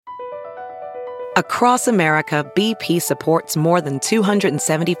Across America, BP supports more than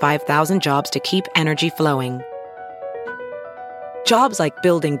 275,000 jobs to keep energy flowing. Jobs like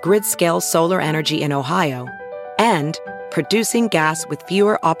building grid-scale solar energy in Ohio and producing gas with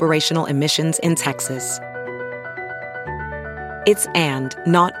fewer operational emissions in Texas. It's and,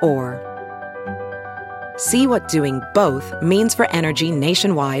 not or. See what doing both means for energy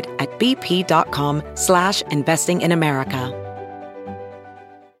nationwide at bp.com/investing in America.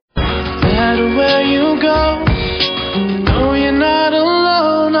 No matter where you go, no, you're not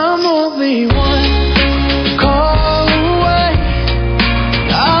alone. I'm only one call away.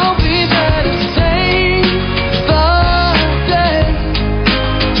 I'll be there to save the day.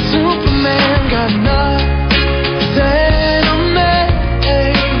 Superman got nothing on me.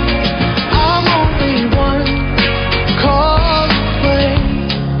 I'm only one call away.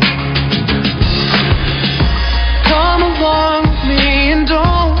 Come along with me and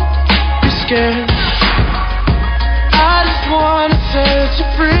don't be scared. I just wanna set you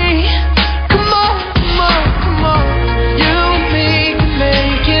free. Come on, come on, come on. You and me can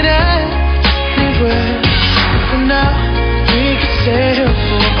make it anywhere. For now, we can stay here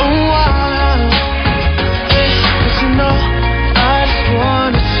for a while. 'Cause you know, I just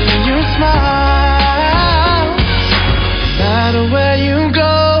wanna see you smile. No matter where you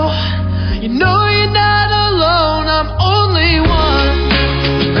go, you know you're not alone. I'm only one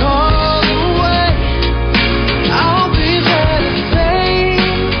call away. I'll be there to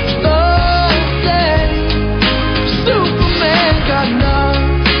save the day. Superman got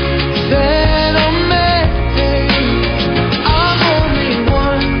nothing on me. I'm only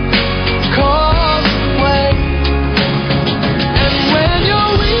one call away. And when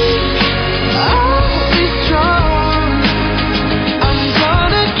you're weak, I'll be strong. I'm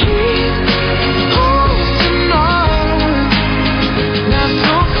gonna keep holding on. Now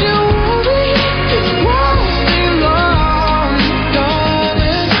don't you worry, it won't be long,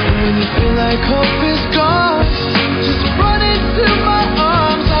 darling. When you feel like hope is gone, just run into my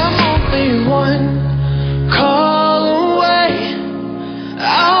arms. I'm only one call away.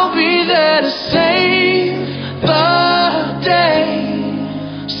 I'll be there to save the day.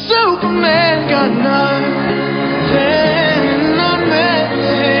 Superman got nothing on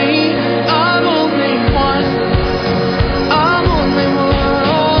me. I'm only one. I'm only one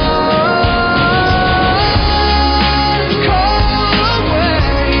call away.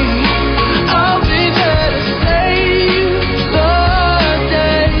 I'll be there to save the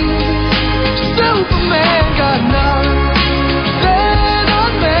day. Superman got nothing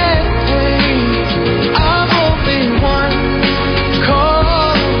on me. I'm only one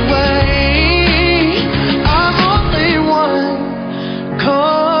call away. I'm only one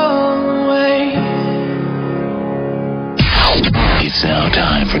call away. It's now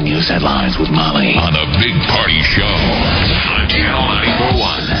time for news headlines with Molly on the Big Party Show on Channel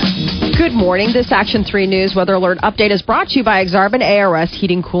 94.1. Good morning. This Action 3 News weather alert update is brought to you by Exarban ARS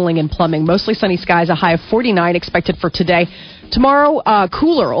Heating, Cooling, and Plumbing. Mostly sunny skies, a high of 49 expected for today. Tomorrow,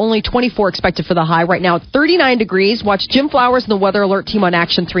 cooler, only 24 expected for the high. Right now, 39 degrees. Watch Jim Flowers and the Weather Alert team on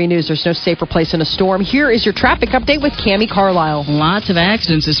Action 3 News. There's no safer place in a storm. Here is your traffic update with Cammie Carlisle. Lots of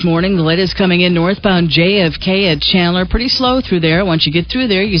accidents this morning. The latest coming in northbound JFK at Chandler. Pretty slow through there. Once you get through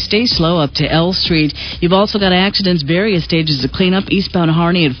there, you stay slow up to L Street. You've also got accidents, various stages of cleanup. Eastbound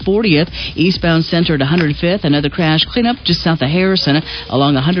Harney at 40th. Eastbound Center at 105th. Another crash cleanup just south of Harrison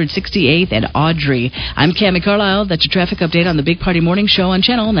along 168th and Audrey. I'm Cammie Carlisle. That's your traffic update on the Big Party Morning Show on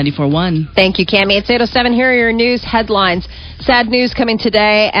Channel 94.1. Thank you, Cammie. It's 8:07. Here are your news headlines. Sad news coming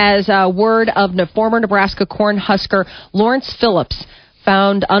today as word of former Nebraska Cornhusker Lawrence Phillips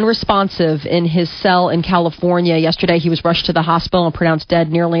found unresponsive in his cell in California. Yesterday, he was rushed to the hospital and pronounced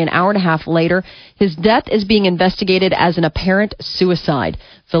dead nearly an hour and a half later. His death is being investigated as an apparent suicide.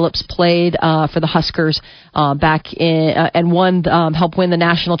 Phillips played for the Huskers back in and helped win the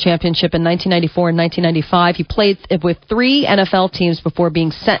national championship in 1994 and 1995. He played with 3 NFL teams before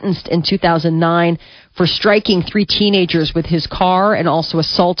being sentenced in 2009 for striking 3 teenagers with his car and also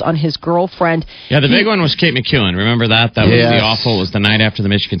assault on his girlfriend. Yeah, the big one was Kate McEwen. Remember that? That was the awful. It was the night after the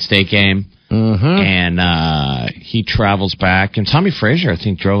Michigan State game. Mm-hmm. And he travels back. And Tommy Frazier, I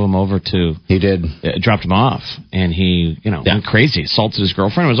think, drove him over to... He did. Dropped him off. And he, went crazy. Assaulted his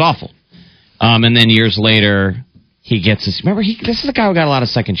girlfriend. It was awful. And then years later, he gets this... Remember, this is a guy who got a lot of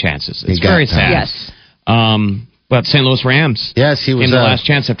second chances. It's very sad. Yes. But St. Louis Rams. Yes, he was... in the last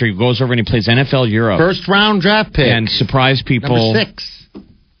chance after he goes over and he plays NFL Europe. First-round draft pick. And surprised people. Number 6.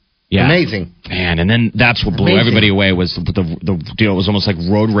 Yeah. Amazing. Man, and then that's what blew everybody away was the deal. It was almost like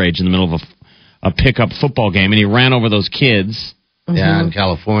road rage in the middle of a pickup football game, and he ran over those kids Yeah, in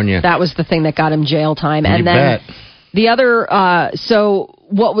California. That was the thing that got him jail time. You And then bet. the other, so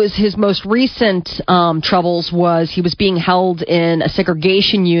what was his most recent troubles was he was being held in a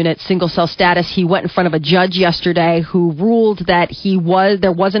segregation unit, single cell status. He went in front of a judge yesterday who ruled that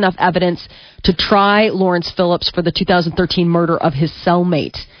there was enough evidence to try Lawrence Phillips for the 2013 murder of his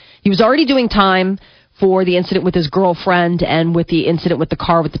cellmate. He was already doing time for the incident with his girlfriend and with the incident with the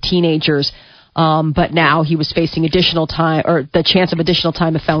car with the teenagers. But now he was facing additional time, or the chance of additional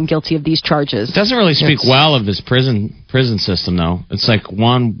time if found guilty of these charges. It doesn't really speak well of this prison system, though. It's like,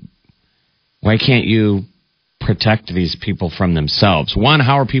 one, why can't you protect these people from themselves? One,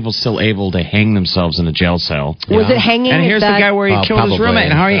 how are people still able to hang themselves in a jail cell? Was it hanging? And here's the guy where he killed his roommate.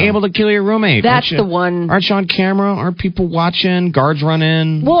 And how are you able to kill your roommate? That's the one. Aren't you on camera? Aren't people watching? Guards run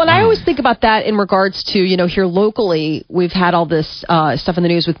in? Well, and I always think about that in regards to, here locally, we've had all this stuff in the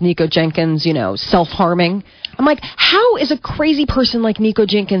news with Nico Jenkins, self-harming. I'm like, how is a crazy person like Nico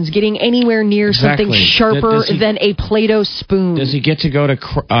Jenkins getting anywhere near something sharper than a Play-Doh spoon? Does he get to go to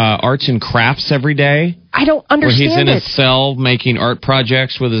arts and crafts every day? I don't understand Where he's in his cell making art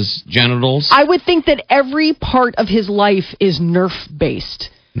projects with his genitals? I would think that every part of his life is Nerf-based.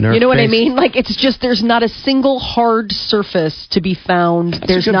 You know what I mean? Like, it's just there's not a single hard surface to be found. That's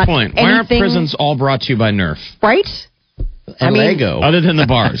there's a good not point. anything. Why aren't prisons all brought to you by Nerf? Right? Lego. Other than the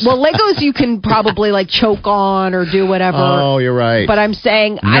bars. Well, Legos you can probably choke on or do whatever. Oh, you're right. But I'm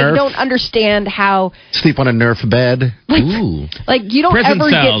saying Nerf. I don't understand how. Sleep on a Nerf bed. Ooh. Like, you don't Prison ever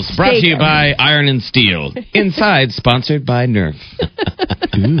Cells, get brought steak. to you by Iron and Steel. Inside, sponsored by Nerf.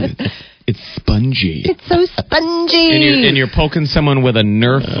 Ooh, it's spongy. It's so spongy. And you're poking someone with a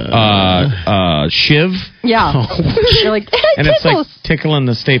Nerf shiv. Yeah. You're like, And it's like tickling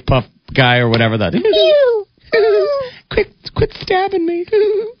the Stay Puft guy or whatever that. Quit stabbing me.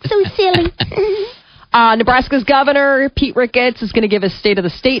 So silly. Nebraska's governor, Pete Ricketts, is going to give his State of the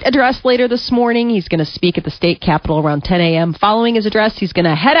State address later this morning. He's going to speak at the state capitol around 10 a.m. Following his address, he's going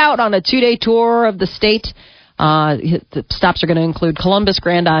to head out on a 2-day tour of the state. The stops are going to include Columbus,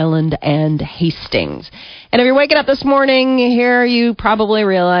 Grand Island, and Hastings. And if you're waking up this morning, here you probably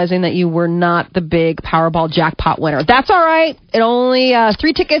realizing that you were not the big Powerball jackpot winner. That's all right. It only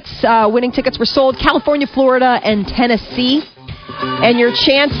 3 tickets, winning tickets were sold: California, Florida, and Tennessee. And your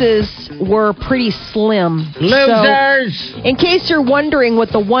chances were pretty slim. Losers! So, in case you're wondering what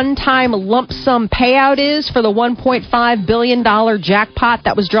the one-time lump sum payout is for the $1.5 billion jackpot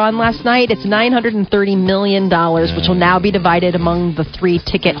that was drawn last night, it's $930 million, which will now be divided among the 3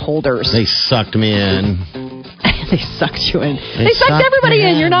 ticket holders. They sucked me in. They sucked you in. They sucked everybody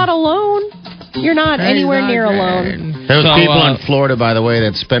in. You're not alone. You're not anywhere near alone. There was people in Florida, by the way,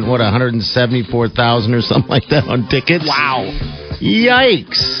 that spent, $174,000 or something like that on tickets. Wow.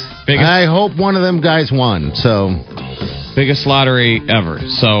 Yikes. I hope one of them guys won. Biggest lottery ever.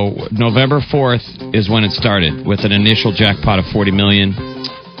 So November 4th is when it started with an initial jackpot of $40 million,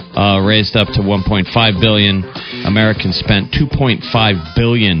 raised up to $1.5 billion. Americans spent $2.5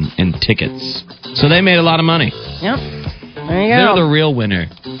 billion in tickets. So they made a lot of money. Yep. There you go. They're the real winner.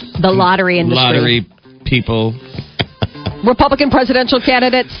 The lottery industry. Lottery people. Republican presidential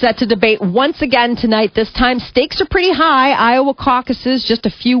candidates set to debate once again tonight. This time, stakes are pretty high. Iowa caucuses just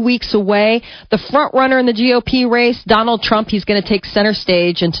a few weeks away. The front runner in the GOP race, Donald Trump, he's going to take center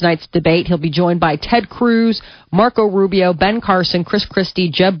stage in tonight's debate. He'll be joined by Ted Cruz, Marco Rubio, Ben Carson, Chris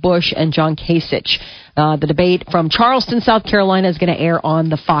Christie, Jeb Bush, and John Kasich. The debate from Charleston, South Carolina is going to air on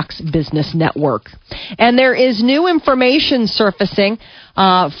the Fox Business Network. And there is new information surfacing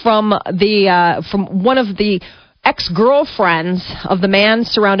from one of the ex-girlfriends of the man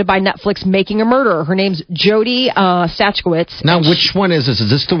surrounded by Netflix making a murderer. Her name's Jody Stachkowitz. Now, which one is this?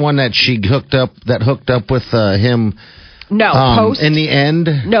 Is this the one that she hooked up with him? No, Post. In the end?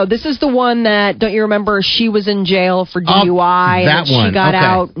 No, this is the one that, don't you remember, she was in jail for DUI. That and one. She got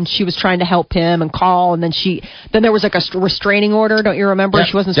out and she was trying to help him and call. And then there was like a restraining order. Don't you remember? Yep.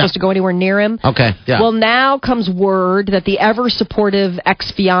 She wasn't supposed to go anywhere near him. Okay, yeah. Well, now comes word that the ever-supportive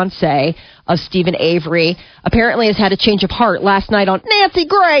ex-fiancé of Stephen Avery apparently has had a change of heart last night on Nancy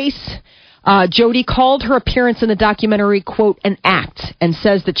Grace. Jody called her appearance in the documentary, quote, an act, and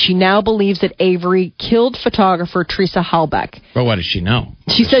says that she now believes that Avery killed photographer Teresa Halbeck. But what does she know?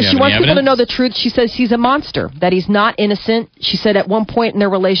 She says she wants people to know the truth. She says he's a monster, that he's not innocent. She said at one point in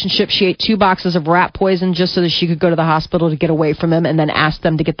their relationship, she ate 2 boxes of rat poison just so that she could go to the hospital to get away from him and then asked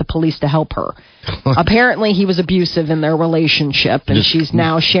them to get the police to help her. Apparently, he was abusive in their relationship, and she's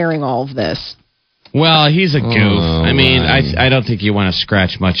now sharing all of this. Well, he's a goof. Oh, I mean, right. I don't think you want to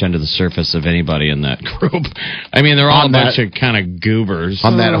scratch much under the surface of anybody in that group. I mean, they're all On a bunch that- of kind of goobers.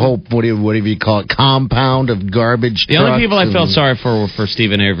 On that whole, whatever you call it, compound of garbage The only trucks people I felt and- sorry for were for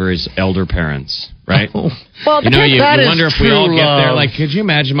Stephen Avery's elder parents, right? Well, You know, you that is wonder if we all true get there. love. Like, could you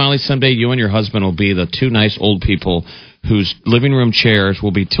imagine, Molly, someday you and your husband will be the two nice old people whose living room chairs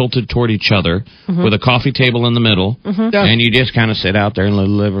will be tilted toward each other with a coffee table in the middle, and you just kind of sit out there in the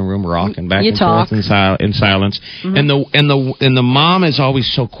living room rocking back You and talk. forth in silence. And the mom is always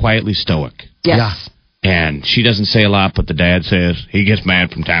so quietly stoic. Yes. And she doesn't say a lot, but the dad says he gets mad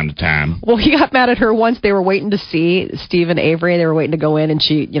from time to time. Well, he got mad at her once. They were waiting to see Stephen Avery. They were waiting to go in, and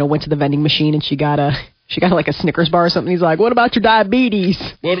she, went to the vending machine, and she got like a Snickers bar or something. He's like, "What about your diabetes?"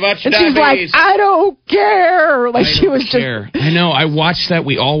 What about And she's like, "I don't care." Like she was just. I know. I watched that.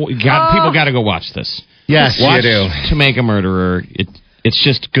 People got to go watch this. Yes, Watch you do. To Make a Murderer. It's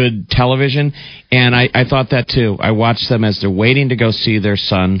just good television, and I thought that too. I watched them as they're waiting to go see their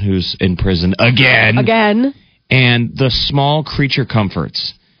son who's in prison again. And the small creature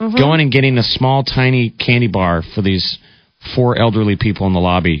comforts. Going and getting a small, tiny candy bar for these 4 elderly people in the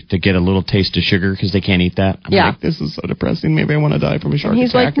lobby to get a little taste of sugar because they can't eat that. I'm like, this is so depressing. Maybe I want to die from a shark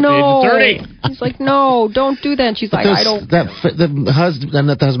He's attack like, "No." at the age of 30. He's like, "No, don't do that." And she's like, "I don't." The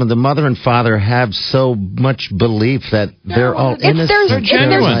husband, the mother and father have so much belief that they're all It's innocent. theirs- They're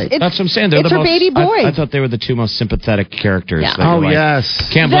genuine. it's- That's what I'm saying. They're it's the her most, baby boy. I thought they were the 2 most sympathetic characters. Yeah. that you're Oh, like, yes.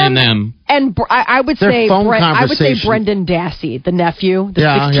 Can't blame them. And I would Their say, phone I would say conversation. Brendan Dassey, the nephew, the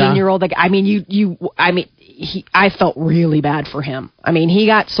Yeah, 16-year-old. Like, I mean, I felt really bad for him. I mean, he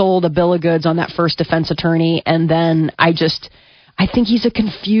got sold a bill of goods on that first defense attorney, and then I think he's a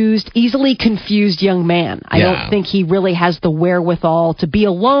easily confused young man. I don't think he really has the wherewithal to be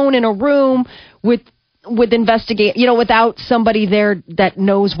alone in a room with without somebody there that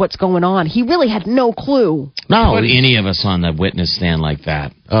knows what's going on. He really had no clue. No, Put any of us on the witness stand like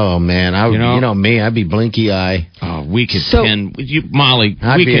that. Oh man, you know me, I'd be blinky eye. Oh, we could pin you, Molly.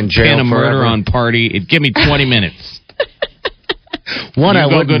 I'd we be could in jail pin a murder forever. on party. Give me 20 minutes. One, You I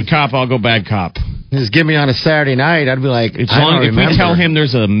go would good cop. I'll go bad cop. just give me on a Saturday night. I'd be like, It's I don't long if remember. we tell him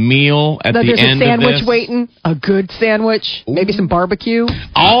there's a meal at That the there's end a sandwich of this. waiting, a good sandwich, maybe some barbecue.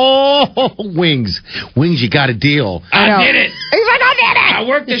 Oh, wings, you got a deal. I did it. He's like, "I did it." I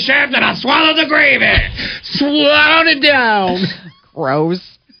worked the shaft and I swallowed the gravy. Swallowed it down.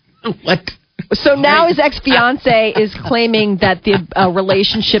 Gross. What? So now his ex-fiance is claiming that the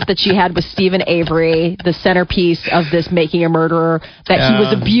relationship that she had with Stephen Avery, the centerpiece of this Making a Murderer, that he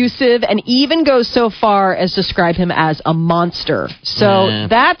was abusive and even goes so far as describe him as a monster. So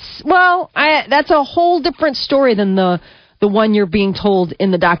that's a whole different story than the one you're being told in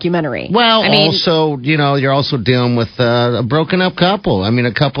the documentary. Well, I mean, also, you're also dealing with a broken up couple. I mean,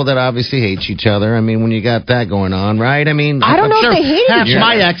 a couple that obviously hates each other. I mean, when you got that going on, right? I mean, I don't know if they hated half each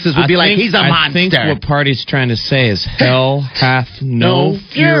my other. exes would be like, he's a monster. I think what Party's trying to say is hell hath no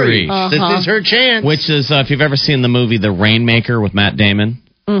fury. This is her chance. Which is, if you've ever seen the movie The Rainmaker with Matt Damon,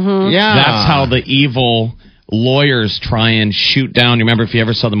 yeah, that's how the evil lawyers try and shoot down. You remember if you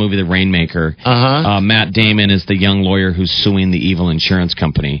ever saw the movie The Rainmaker? Matt Damon is the young lawyer who's suing the evil insurance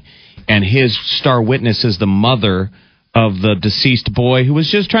company, and his star witness is the mother of the deceased boy who was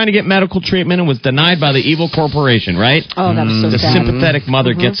just trying to get medical treatment and was denied by the evil corporation, right? Oh, that was so The sad. sympathetic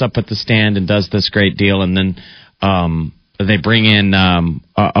mother gets up at the stand and does this great deal, and then they bring in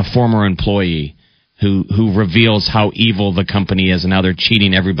a former employee who reveals how evil the company is and how they're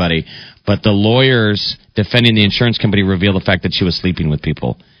cheating everybody. But the lawyers defending the insurance company reveal the fact that she was sleeping with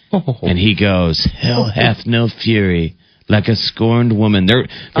people. And he goes, hell hath no fury like a scorned woman. They're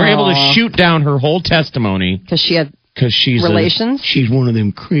able to shoot down her whole testimony. Because she had Because she's relations? she's one of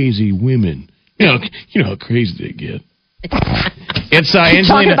them crazy women. You know how crazy they get. It's talking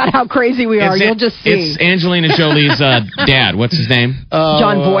Angelina. about how crazy we are. You'll just see. It's Angelina Jolie's dad. What's his name?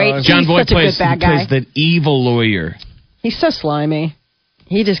 John Voight. John He's Voight such a good bad guy. plays the evil lawyer. He's so slimy.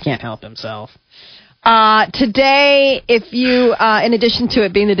 He just can't help himself. Today, if you, in addition to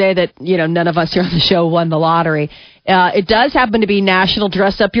it being the day that, none of us here on the show won the lottery, it does happen to be National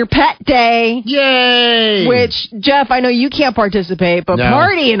Dress Up Your Pet Day. Yay! Which, Jeff, I know you can't participate, but No.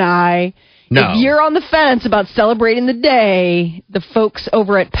 Marty and I, No. if you're on the fence about celebrating the day, the folks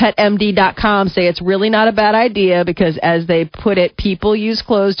over at PetMD.com say it's really not a bad idea because, as they put it, people use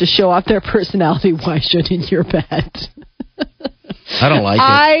clothes to show off their personality. Why shouldn't your pet? I don't like it.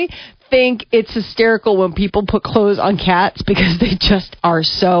 I think it's hysterical when people put clothes on cats because they just are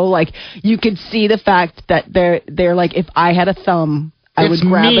so, like, you could see the fact that they're like, if I had a thumb, I It's would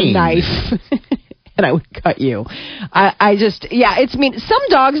grab mean. a knife and I would cut you. It's mean. Some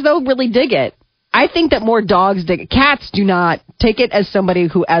dogs, though, really dig it. I think that more dogs dig cats do not. Take it as somebody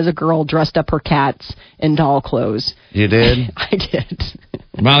who, as a girl, dressed up her cats in doll clothes. You did? I did.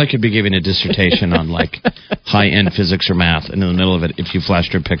 Molly could be giving a dissertation on like high-end physics or math, and in the middle of it, if you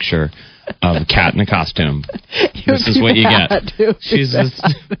flashed her picture of a cat in a costume, this is what you get. She's just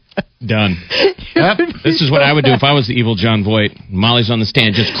done. Yep. This is what I would do if I was the evil John Voight. Molly's on the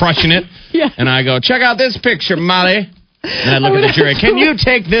stand just crushing it, and I go, check out this picture, Molly. And I look at the jury. Can you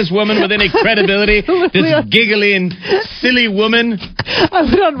take this woman with any credibility? This giggly and silly woman? I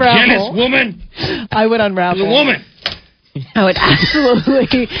would unravel. Jealous woman? I would unravel. The woman. I would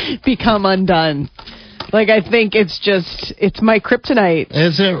absolutely become undone. Like, I think it's my kryptonite.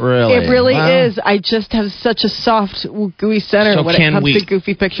 Is it really? It really is. I just have such a soft, gooey center when it comes to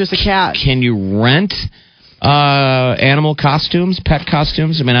goofy pictures of cats. Can you rent animal costumes, pet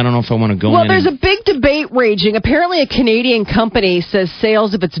costumes? I mean, I don't know if I want to go in. Well, there's a big debate raging. Apparently, a Canadian company says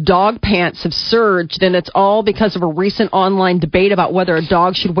sales of its dog pants have surged, and it's all because of a recent online debate about whether a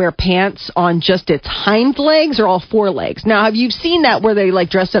dog should wear pants on just its hind legs or all four legs. Now, have you seen that where they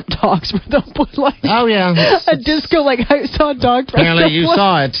like dress up dogs where they'll put like a disco? Like I saw a dog dressed apparently up you once.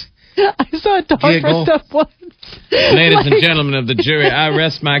 saw it. I saw a dog dressed up once. Ladies and gentlemen of the jury, I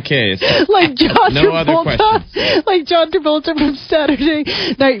rest my case. Like John No other Travolta, questions. like John Travolta from Saturday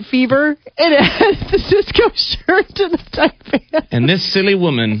Night Fever, and it has the disco shirt and the tight pants. And this silly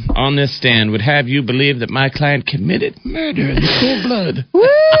woman on this stand would have you believe that my client committed murder in cold blood.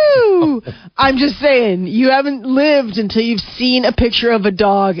 Woo! I'm just saying, you haven't lived until you've seen a picture of a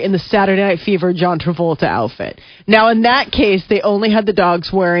dog in the Saturday Night Fever John Travolta outfit. Now, in that case, they only had the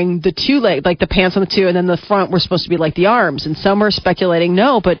dogs wearing the two legs, like the pants on the two, and then the front were supposed to be like the arms. And some are speculating,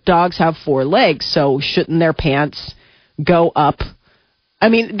 no, but dogs have four legs, so shouldn't their pants go up? I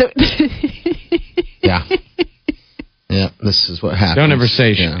mean, Yeah, this is what happens. Don't ever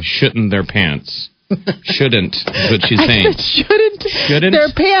say shouldn't their pants. Shouldn't is what she's saying. Shouldn't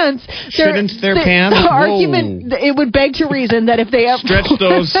their pants? Shouldn't their pants? The argument, it would beg to reason that if they have stretch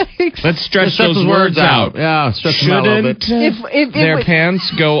those, let's stretch those words out. Yeah, stretch them out a little bit. If their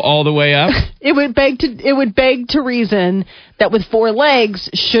pants go all the way up? It would beg to reason that with four legs,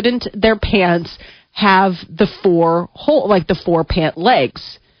 shouldn't their pants have the four pant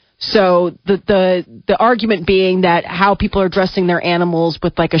legs? So the argument being that how people are dressing their animals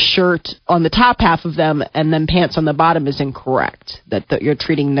with like a shirt on the top half of them and then pants on the bottom is incorrect. That you're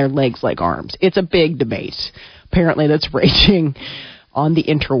treating their legs like arms. It's a big debate, apparently, that's raging on the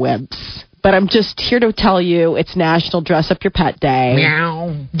interwebs. But I'm just here to tell you it's National Dress Up Your Pet Day.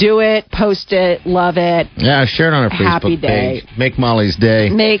 Meow. Do it, post it, love it. Yeah, share it on our Happy Facebook day. page. Make Molly's day.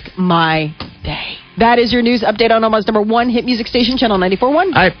 Make my day. That is your news update on Omaha's number one hit music station, Channel 94.1.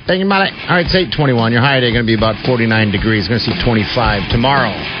 All right, thank you, Molly. All right, it's 8:21. Your high day going to be about 49 degrees. Going to see 25 tomorrow.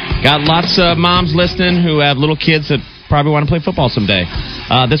 Got lots of moms listening who have little kids that probably want to play football someday.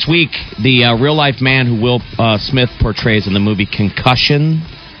 This week, the real-life man who Will Smith portrays in the movie Concussion,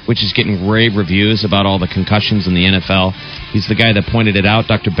 which is getting rave reviews about all the concussions in the NFL. He's the guy that pointed it out,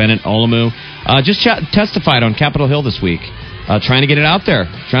 Dr. Bennett Olemu. Just testified on Capitol Hill this week, trying to get it out there,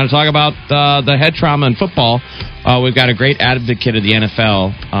 trying to talk about the head trauma in football. We've got a great advocate of the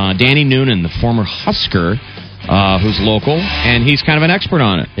NFL, Danny Noonan, the former Husker, who's local, and he's kind of an expert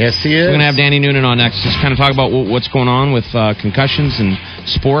on it. Yes, he is. We're going to have Danny Noonan on next, just kind of talk about what's going on with concussions and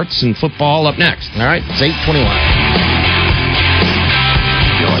sports and football up next. All right, it's 8:21.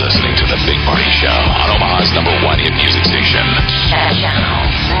 You're listening to The Big Party Show on Omaha's number one hit music station. Channel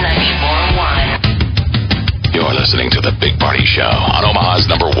 94.1. You're listening to The Big Party Show on Omaha's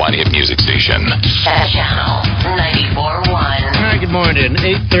number one hit music station. Channel 94.1. All right, good morning.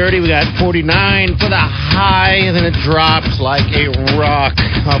 8:30, we got 49 for the high, and then it drops like a rock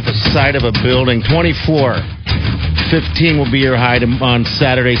off the side of a building. 24. 15 will be your high on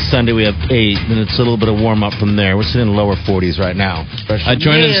Saturday. Sunday, we have 8, and it's a little bit of warm-up from there. We're sitting in the lower 40s right now.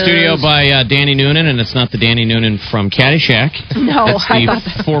 Joined in the studio by Danny Noonan, and it's not the Danny Noonan from Caddyshack. No,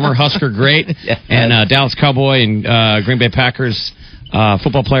 That's the former Husker great and Dallas Cowboy and Green Bay Packers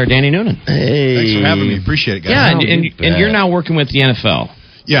football player Danny Noonan. Hey. Thanks for having me. Appreciate it, guys. Yeah, and you're now working with the NFL.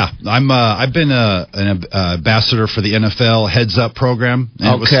 Yeah, I've been an ambassador for the NFL Heads Up program,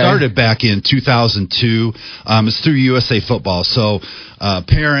 and it was started back in 2002. It's through USA Football, so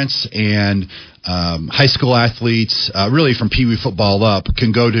parents and high school athletes, really from Pee Wee football up,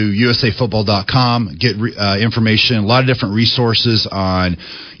 can go to usafootball.com, get information, a lot of different resources on,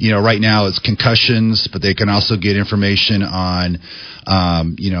 right now it's concussions, but they can also get information on,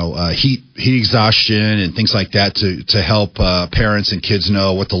 heat heat exhaustion and things like that to help parents and kids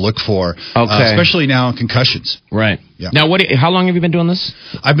know what to look for, especially now in concussions. Right. Yeah. Now, how long have you been doing this?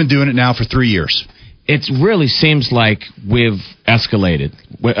 I've been doing it now for 3 years. It really seems like we've escalated,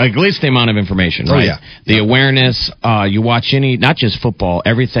 at least the amount of information, right? Oh, yeah. The awareness, you watch not just football,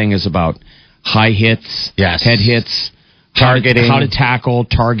 everything is about high hits, head hits, targeting, how to tackle,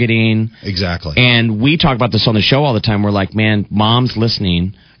 targeting. Exactly. And we talk about this on the show all the time. We're like, man, mom's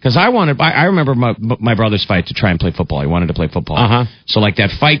listening. Because I remember my brother's fight to try and play football. He wanted to play football. So, like,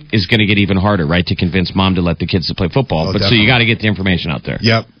 that fight is going to get even harder, right, to convince mom to let the kids to play football. But definitely. So you got to get the information out there.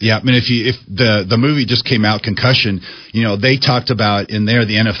 Yep. I mean, if the movie just came out, Concussion, they talked about in there,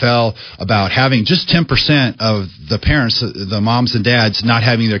 the NFL, about having just 10% of the parents, the moms and dads, not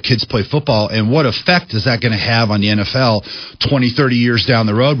having their kids play football. And what effect is that going to have on the NFL 20, 30 years down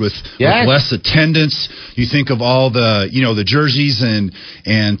the road with less attendance? You think of all the, the jerseys and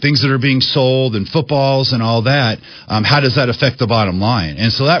things that are being sold and footballs and all that. How does that affect the bottom line?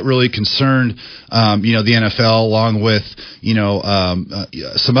 And so that really concerned, the NFL along with,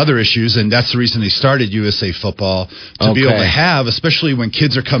 some other issues. And that's the reason they started USA Football, to be able to have, especially when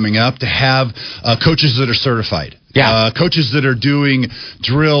kids are coming up, to have coaches that are certified. Coaches that are doing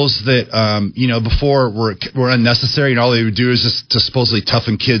drills that, before were unnecessary, and all they would do is just to supposedly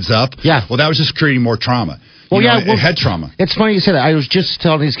toughen kids up. Well, that was just creating more trauma. Head trauma. It's funny you said that. I was just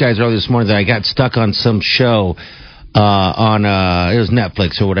telling these guys earlier this morning that I got stuck on some show on it was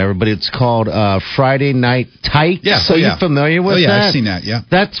Netflix or whatever, but it's called Friday Night Tights. So you familiar with that? Yeah, I've seen that. Yeah.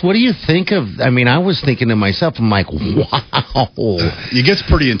 What do you think of? I mean, I was thinking to myself, I'm like, wow. It gets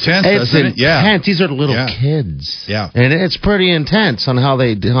pretty intense, doesn't it? Yeah. These are little kids. Yeah. And it's pretty intense on how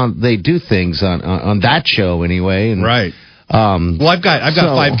they do things on that show anyway. And, right. Well, I've got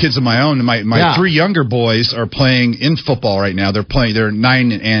 5 kids of my own, and my 3 younger boys are playing in football right now. They're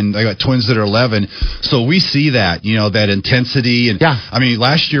 9, and I got twins that are 11. So we see that, that intensity. And I mean,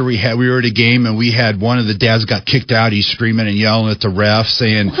 last year we were at a game, and we had one of the dads got kicked out. He's screaming and yelling at the ref,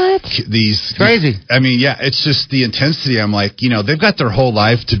 saying these crazy. I mean, it's just the intensity. I'm like, they've got their whole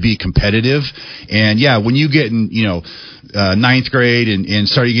life to be competitive, and when you get in, 9th grade and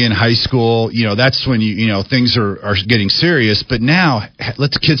starting in high school, that's when things are getting serious. But now, let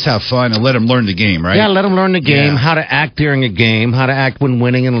the kids have fun and let them learn the game, right? Yeah, let them learn the game, how to act during a game, how to act when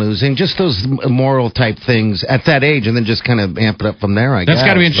winning and losing, just those moral type things at that age, and then just kind of amp it up from there, I guess. That's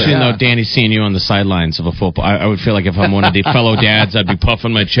got to be interesting, though, Danny, seeing you on the sidelines of a football. I would feel like if I'm one of the fellow dads, I'd be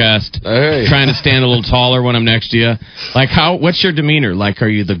puffing my chest, trying to stand a little taller when I'm next to you. Like, what's your demeanor? Like, are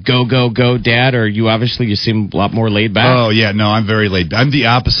you the go dad, or you seem a lot more laid back? Oh, yeah, no, I'm very laid back. I'm the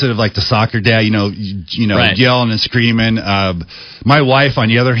opposite of, like, the soccer dad, yelling and screaming. My wife, on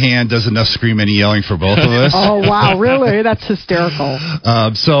the other hand, does enough screaming and yelling for both of us. Oh, wow, really? That's hysterical.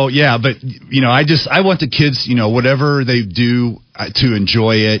 But, I want the kids, whatever they do, to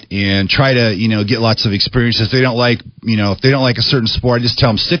enjoy it and try to, get lots of experiences. If they don't like a certain sport, I just tell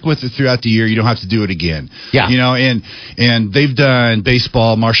them, stick with it throughout the year. You don't have to do it again. Yeah. And they've done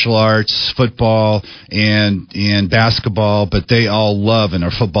baseball, martial arts, football, and basketball, but they all love and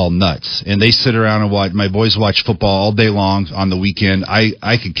are football nuts. And they sit around and watch. My boys watch football all day long on the weekend.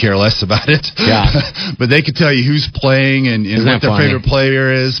 I could care less about it. Yeah. But they could tell you who's playing and what their favorite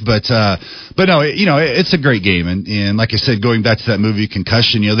player is. But no, it's a great game. And like I said, going back to that movie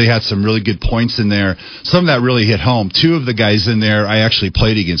Concussion, they had some really good points in there. Some of that really hit home. 2 of the guys in there I actually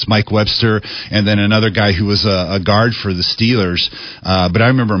played against, Mike Webster and then another guy who was a guard for the Steelers. But I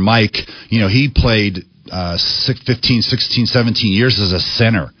remember Mike, he played 15, 16, 17 years as a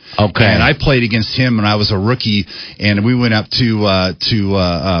center. Okay. And I played against him when I was a rookie, and we went up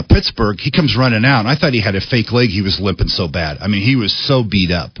to Pittsburgh. He comes running out, and I thought he had a fake leg. He was limping so bad. I mean, he was so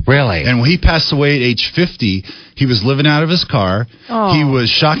beat up. Really? And when he passed away at age 50, he was living out of his car. Oh. He was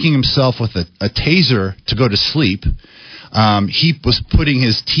shocking himself with a taser to go to sleep. He was putting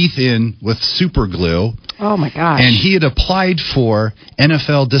his teeth in with super glue. Oh, my gosh. And he had applied for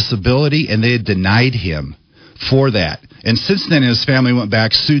NFL disability, and they had denied him for that. And since then, his family went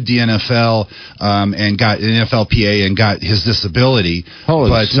back, sued the NFL, and got an NFLPA and got his disability.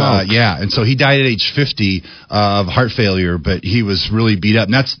 Holy smoke. And so he died at age 50 of heart failure, but he was really beat up.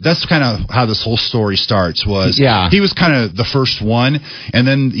 And that's kind of how this whole story starts. He was kind of the first one, and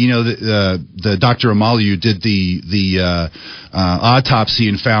then the Dr. Amalu did the autopsy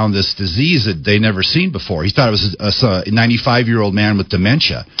and found this disease that they never seen before. He thought it was a 95-year-old man with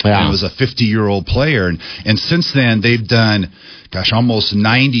dementia. And it was a 50-year-old player, and since then they've done, almost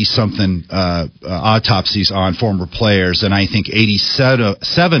 90-something autopsies on former players, and I think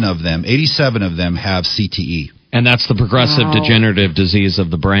 87 of them have CTE. And that's the progressive degenerative disease of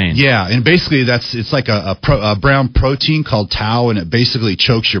the brain. Yeah, and basically it's like a brown protein called tau, and it basically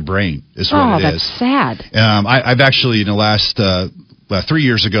chokes your brain. Is what it is. That's sad. I've actually in the last 3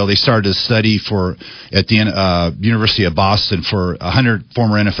 years ago they started a study at the University of Boston for 100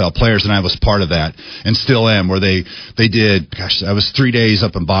 former NFL players, and I was part of that, and still am. Where they did, I was 3 days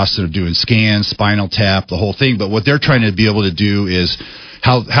up in Boston of doing scans, spinal tap, the whole thing. But what they're trying to be able to do is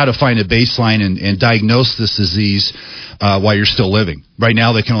how to find a baseline and diagnose this disease while you're still living. Right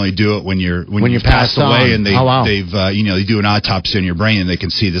now, they can only do it when you passed away, and they do an autopsy on your brain, and they can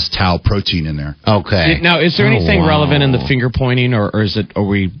see this tau protein in there. Okay. Now, is there anything relevant in the finger pointing, or are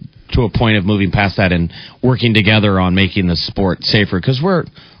we to a point of moving past that and working together on making the sport safer? Because we're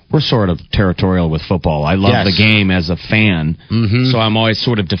sort of territorial with football. I love the game as a fan, so I'm always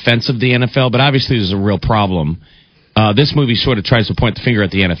sort of defensive of the NFL, but obviously there's a real problem. This movie sort of tries to point the finger at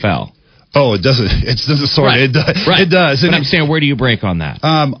the NFL. Oh, it doesn't. It doesn't sort of. It does. Right. It does. But I'm saying, where do you break on that?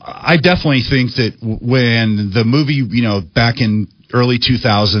 I definitely think that when the movie, back in early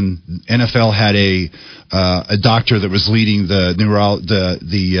 2000, NFL had a doctor that was leading the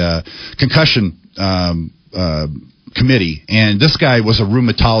concussion committee, and this guy was a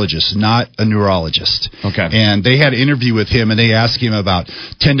rheumatologist, not a neurologist. Okay. And they had an interview with him, and they asked him about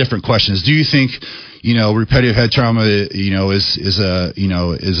 10 different questions. Do you think repetitive head trauma, is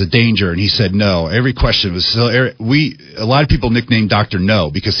a danger? And he said no. Every question was a lot of people nicknamed Dr. No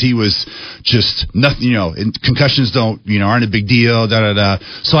because he was just nothing, and concussions aren't a big deal,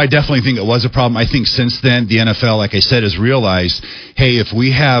 So I definitely think it was a problem. I think since then the NFL, like I said, has realized, hey, if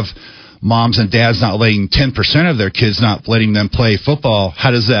we have moms and dads not letting 10% of their kids not letting them play football, how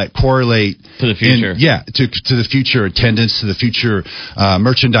does that correlate to the future? To the future attendance, to the future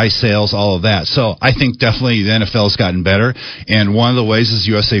merchandise sales, all of that. So I think definitely the NFL's gotten better, and one of the ways is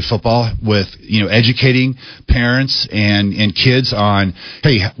USA Football with educating parents and kids on,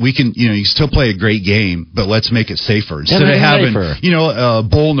 hey, we can you can still play a great game, but let's make it safer instead of having a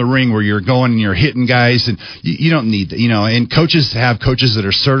bull in the ring where you're going and you're hitting guys, and you don't need that. And coaches have coaches that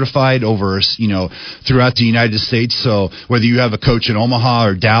are certified over throughout the United States. So whether you have a coach in Omaha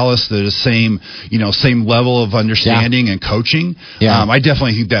or Dallas, they're the same level of understanding and coaching. I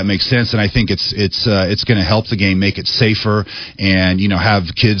definitely think that makes sense, and I think it's going to help the game, make it safer, and have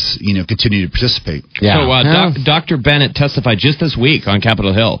kids continue to participate. So Dr. Bennett testified just this week on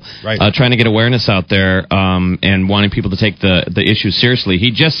Capitol Hill, trying to get awareness out there and wanting people to take the issue seriously.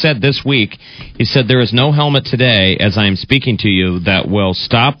 He just said this week, he said there is no helmet today, as I am speaking to you, that will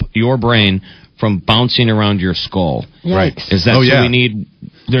stop your brain from bouncing around your skull. Right. Is that so we need?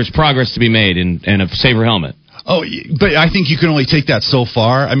 There's progress to be made in a safer helmet. Oh, but I think you can only take that so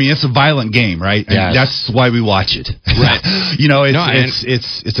far. I mean, it's a violent game, right? Yes. I mean, that's why we watch it. Right.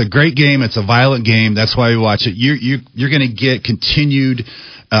 It's a great game. It's a violent game. That's why we watch it. You're going to get continued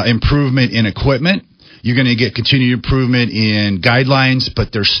improvement in equipment. You're going to get continued improvement in guidelines, but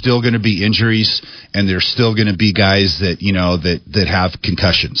there's still going to be injuries, and there's still going to be guys that that have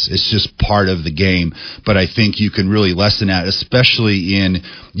concussions. It's just part of the game. But I think you can really lessen that, especially in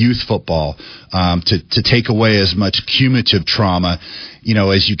youth football, to take away as much cumulative trauma,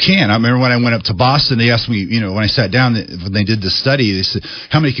 as you can. I remember when I went up to Boston, they asked me, when I sat down, when they did the study, they said,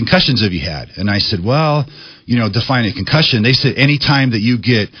 how many concussions have you had? And I said, well, define a concussion. They said anytime that you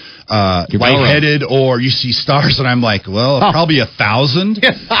get lightheaded or you see stars, and I'm like, well, probably 1,000.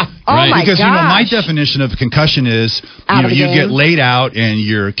 Right. Because my definition of a concussion is you get laid out and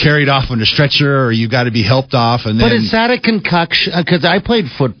you're carried off on a stretcher, or you got to be helped off. And then, but is that a concussion? Because I played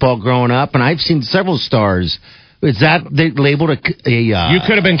football growing up, and I've seen several stars. Is that they labeled a you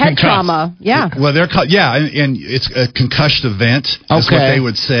could have been head concussed. trauma? Yeah. Well, they're called and it's a concussed event. Is what they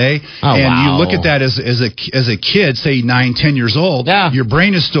would say. Oh, and wow. you look at that as a kid, say 9-10 years old. Yeah. Your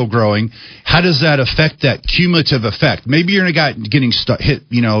brain is still growing. How does that affect that cumulative effect? Maybe you're a guy getting hit,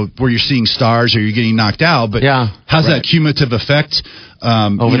 where you're seeing stars or you're getting knocked out. But how's that cumulative effect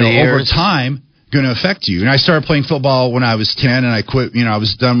over time going to affect you? And I started playing football when I was 10, and I quit. I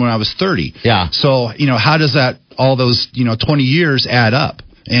was done when I was 30. Yeah. So how does that all those 20 years add up,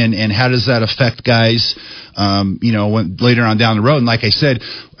 and how does that affect guys? When later on down the road. And like I said,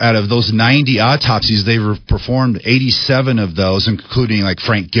 out of those 90 autopsies, they performed 87 of those, including like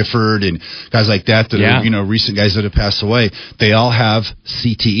Frank Gifford and guys like that are recent guys that have passed away. They all have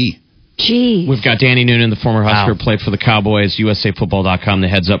CTE. Gee. We've got Danny Noonan, the former Husker, played for the Cowboys, USAFootball.com, the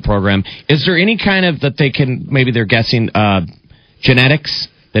Heads Up program. Is there any kind of that they can, maybe they're guessing, genetics,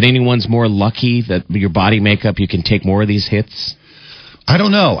 that anyone's more lucky, that your body makeup, you can take more of these hits? I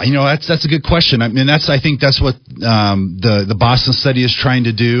don't know. That's a good question. I mean, I think that's what the Boston study is trying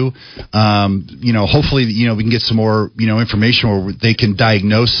to do. Hopefully, we can get some more, information where they can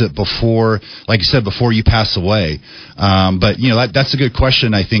diagnose it before, like you said, before you pass away. But that's a good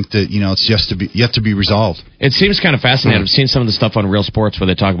question. I think that it's yet to be resolved. It seems kind of fascinating. I've seen some of the stuff on Real Sports where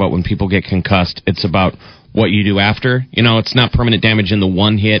they talk about when people get concussed. It's about what you do after. It's not permanent damage in the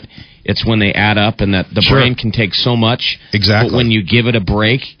one hit. It's when they add up, and that the brain can take so much. Exactly. But when you give it a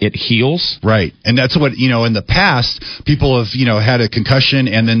break, it heals. Right. And that's what, in the past, people have, had a concussion,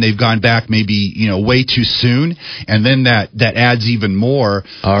 and then they've gone back maybe, way too soon. And then that adds even more.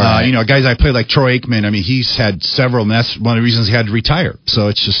 All right. Guys I play like Troy Aikman, he's had several, and that's one of the reasons he had to retire. So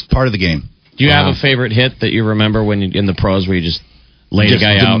it's just part of the game. Do you have a favorite hit that you remember when in the pros where you just laid a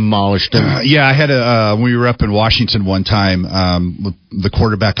guy out? Demolished him. Yeah, I had we were up in Washington one time, with the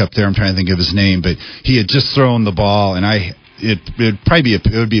quarterback up there, I'm trying to think of his name, but he had just thrown the ball, and it would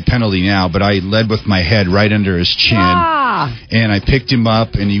be a penalty now, but I led with my head right under his chin, and I picked him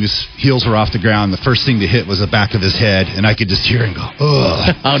up, and heels were off the ground. The first thing to hit was the back of his head, and I could just hear him go,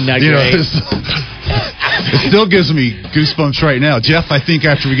 ugh. Oh, not great. It still gives me goosebumps right now. Jeff, I think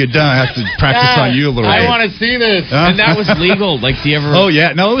after we get done, I have to practice on you a little bit. I want to see this. And that was legal. Like, do you ever... Oh,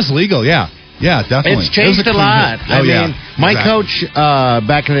 yeah. No, it was legal, yeah. Yeah, definitely. It's changed a lot. I mean, my coach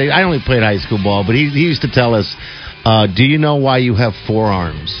back in the day, I only played high school ball, but he used to tell us, do you know why you have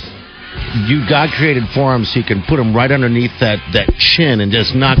forearms? God created forearms so you can put them right underneath that chin and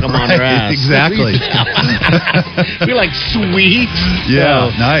just knock them on their ass. Exactly. You're like, sweet.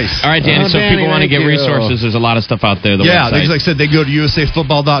 Yeah, nice. All right, Danny, so if people want to get resources, there's a lot of stuff out there. Like I said, they go to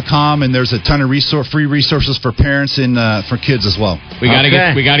usafootball.com, and there's a ton of free resources for parents and for kids as well. We got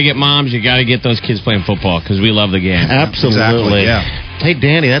to get moms. You got to get those kids playing football because we love the game. Absolutely. Exactly, yeah. Hey,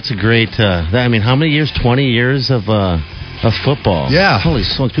 Danny, that's a great. How many years? 20 years of football. Yeah. Holy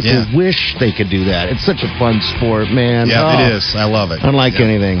smokes. People wish they could do that. It's such a fun sport, man. Yeah, it is. I love it. Unlike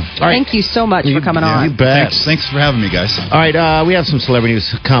anything. All right. Thank you so much for coming on. You bet. Thanks for having me, guys. All right, we have some celebrity news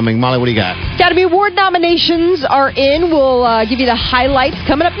coming. Molly, what do you got? Academy Award nominations are in. We'll give you the highlights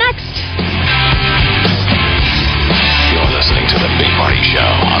coming up next. You're listening to The Big Party Show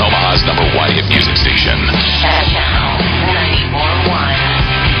on Omaha's #1 hit music station. Channel 94.1.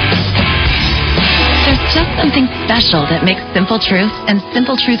 There's just something special that makes Simple Truth and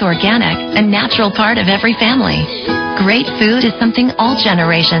Simple Truth Organic a natural part of every family. Great food is something all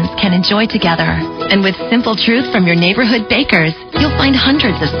generations can enjoy together. And with Simple Truth from your neighborhood bakers, you'll find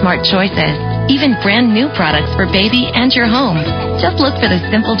hundreds of smart choices, even brand new products for baby and your home. Just look for the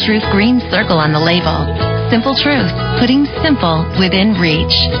Simple Truth green circle on the label. Simple Truth, putting simple within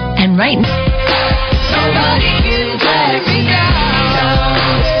reach. And right now, Nobody can drag me down.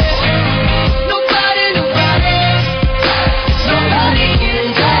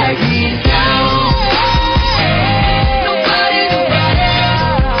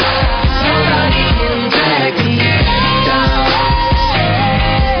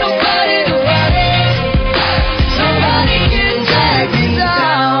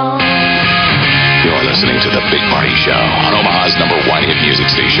 Listening to The Big Party Show on Omaha's #1 hit music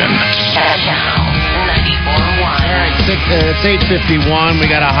station. Channel 94.1. It's 8:51. We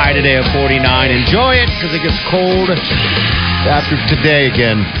got a high today of 49. Enjoy it because it gets cold after today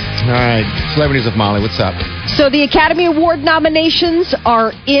again. All right. Celebrities of Molly, what's up? So the Academy Award nominations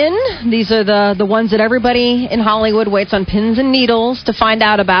are in. These are the ones that everybody in Hollywood waits on pins and needles to find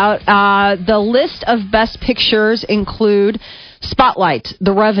out about. The list of Best Pictures include Spotlight,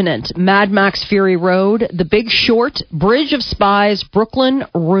 The Revenant, Mad Max Fury Road, The Big Short, Bridge of Spies, Brooklyn,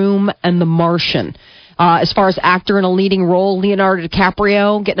 Room, and The Martian. As far as actor in a leading role, Leonardo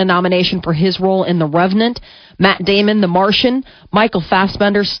DiCaprio getting a nomination for his role in The Revenant, Matt Damon, The Martian, Michael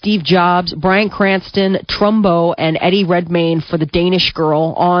Fassbender, Steve Jobs, Bryan Cranston, Trumbo, and Eddie Redmayne for The Danish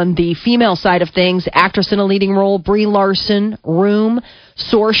Girl. On the female side of things, actress in a leading role, Brie Larson, Room,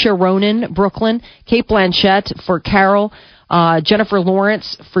 Saoirse Ronan, Brooklyn, Cate Blanchett for Carol, Jennifer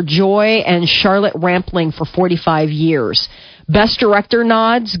Lawrence for Joy, and Charlotte Rampling for 45 Years. Best Director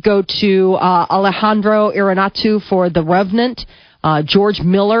nods go to Alejandro Iñárritu for The Revenant, George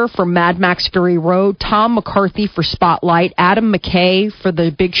Miller for Mad Max Fury Road, Tom McCarthy for Spotlight, Adam McKay for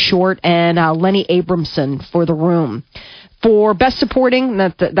The Big Short, and Lenny Abramson for The Room. For Best Supporting,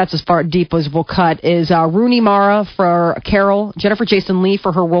 that's as far deep as we'll cut, is Rooney Mara for Carol, Jennifer Jason Leigh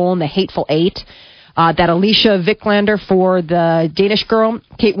for her role in The Hateful Eight, That Alicia Vikander for The Danish Girl,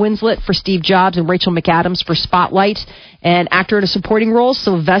 Kate Winslet for Steve Jobs, and Rachel McAdams for Spotlight. And actor in a supporting role,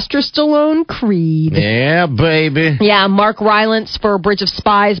 Sylvester Stallone, Creed. Yeah, baby. Yeah, Mark Rylance for Bridge of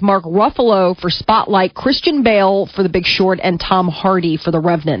Spies, Mark Ruffalo for Spotlight, Christian Bale for The Big Short, and Tom Hardy for The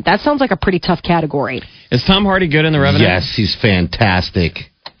Revenant. That sounds like a pretty tough category. Is Tom Hardy good in The Revenant? Yes, he's fantastic.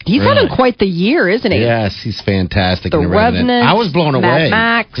 He's having quite the year, isn't he? Yes, he's fantastic The in The Revenant. I was blown Mad away.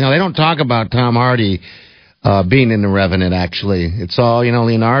 Max. They don't talk about Tom Hardy being in The Revenant, actually. It's all,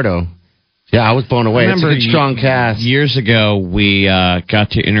 Leonardo. Yeah, I was blown away. It's a good, strong cast. Years ago, we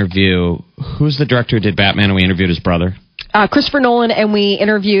got to interview, who's the director who did Batman, and we interviewed his brother? Christopher Nolan, and we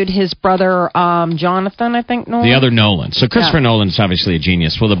interviewed his brother, Jonathan, I think, Nolan. The other Nolan. So Christopher Nolan's obviously a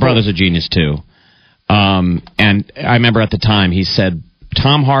genius. Well, the brother's a genius, too. And I remember at the time, he said,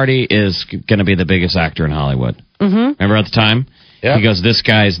 Tom Hardy is going to be the biggest actor in Hollywood. Mm-hmm. Remember at the time? Yep. He goes, this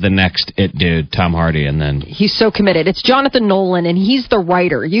guy's the next it dude, Tom Hardy, and then... He's so committed. It's Jonathan Nolan, and he's the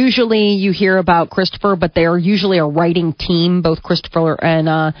writer. Usually you hear about Christopher, but they are usually a writing team, both Christopher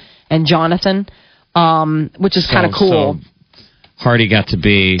and Jonathan, which is kind of cool. So Hardy got to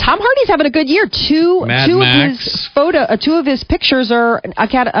be... Tom Hardy's having a good year. Two of his pictures are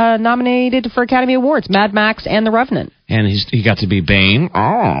nominated for Academy Awards, Mad Max and The Revenant. And he got to be Bane.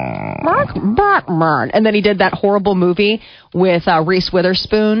 Batman. And then he did that horrible movie with Reese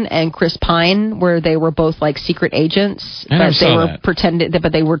Witherspoon and Chris Pine, where they were both like secret agents, but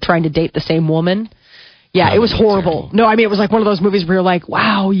they were trying to date the same woman. Yeah, it was horrible. No, I mean, it was like one of those movies where you're like,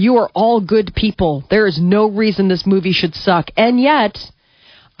 wow, you are all good people. There is no reason this movie should suck. And yet,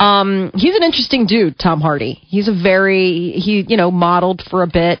 he's an interesting dude, Tom Hardy. He's modeled for a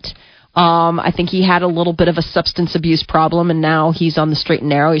bit. I think he had a little bit of a substance abuse problem, and now he's on the straight and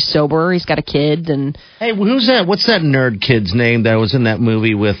narrow. He's sober. He's got a kid. And hey, who's that? What's that nerd kid's name that was in that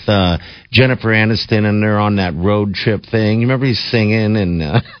movie with Jennifer Aniston, and they're on that road trip thing? You remember he's singing,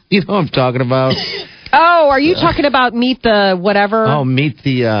 and you know what I'm talking about? Oh, are you talking about Meet the whatever? Oh, Meet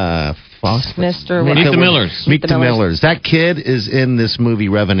the Meet the Millers. Meet the Millers. That kid is in this movie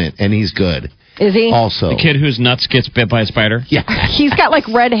Revenant, and he's good. Is he? Also. The kid whose nuts gets bit by a spider? Yeah. He's got like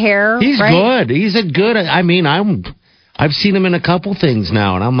red hair. He's good. He's a good. I mean, I've seen him in a couple things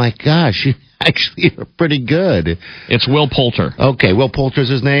now, and I'm like, gosh, you actually are pretty good. It's Will Poulter. Okay, Will Poulter's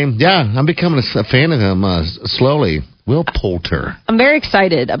his name? Yeah, I'm becoming a fan of him slowly. Will Poulter. I'm very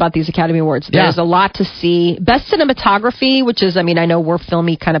excited about these Academy Awards. There's a lot to see. Best cinematography, which is, I mean, I know we're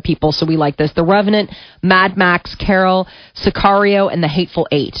filmy kind of people, so we like this. The Revenant, Mad Max, Carol, Sicario, and The Hateful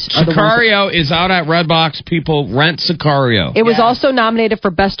Eight. Sicario is out at Redbox. People rent Sicario. It was also nominated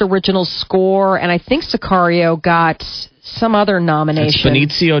for Best Original Score, and I think Sicario got some other nomination.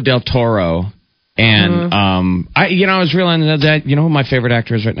 It's Benicio del Toro. And I was realizing that, you know who my favorite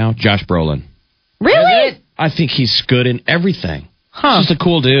actor is right now? Josh Brolin. Really? I think he's good in everything. Huh. He's just a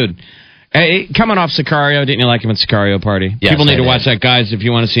cool dude. Hey, coming off Sicario, didn't you like him at Sicario Party? Yes, people need to watch that, guys. If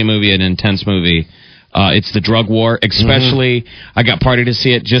you want to see a movie, an intense movie, it's the drug war. Especially, I got Party to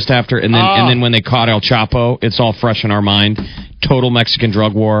see it just after, and then when they caught El Chapo, it's all fresh in our mind. Total Mexican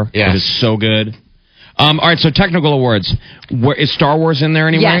drug war. Yes. It is so good. All right, so technical awards. Is Star Wars in there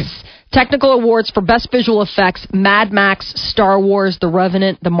anywhere? Yes. Technical awards for Best Visual Effects, Mad Max, Star Wars, The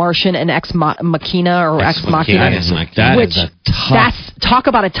Revenant, The Martian, and Ex Machina. Talk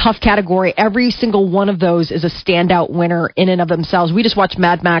about a tough category. Every single one of those is a standout winner in and of themselves. We just watched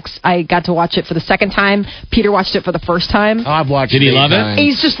Mad Max. I got to watch it for the second time. Peter watched it for the first time. Oh, I've watched it. Did he love it?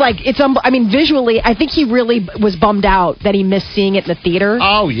 He's just like, visually, I think he really was bummed out that he missed seeing it in the theater.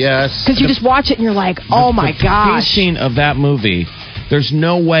 Oh, yes. Because you just watch it and you're like, oh my gosh. The pacing of that movie, there's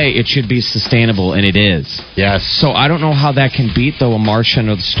no way it should be sustainable, and it is. Yes. So I don't know how that can beat, though, a Martian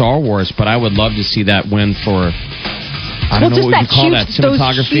or the Star Wars, but I would love to see that win for... I don't know what you call that.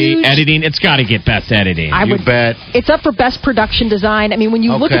 Cinematography, editing. It's got to get best editing. You bet. It's up for best production design. I mean, when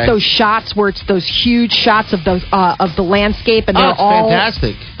you look at those shots where it's those huge shots of the landscape, and they're all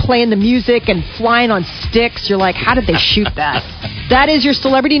fantastic. Playing the music and flying on sticks, you're like, how did they shoot that? That is your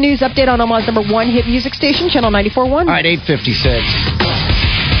celebrity news update on Omaha's #1 hit music station, Channel 94.1. All right, 8:56.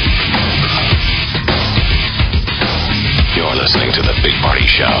 You're listening to The Big Party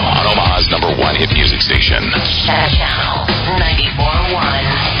Show on Omaha's #1 hit music station. Channel 94.1.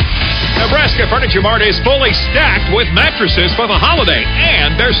 Nebraska Furniture Mart is fully stacked with mattresses for the holiday,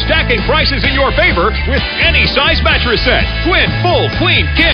 and they're stacking prices in your favor with any size mattress set. Twin, full, queen, king.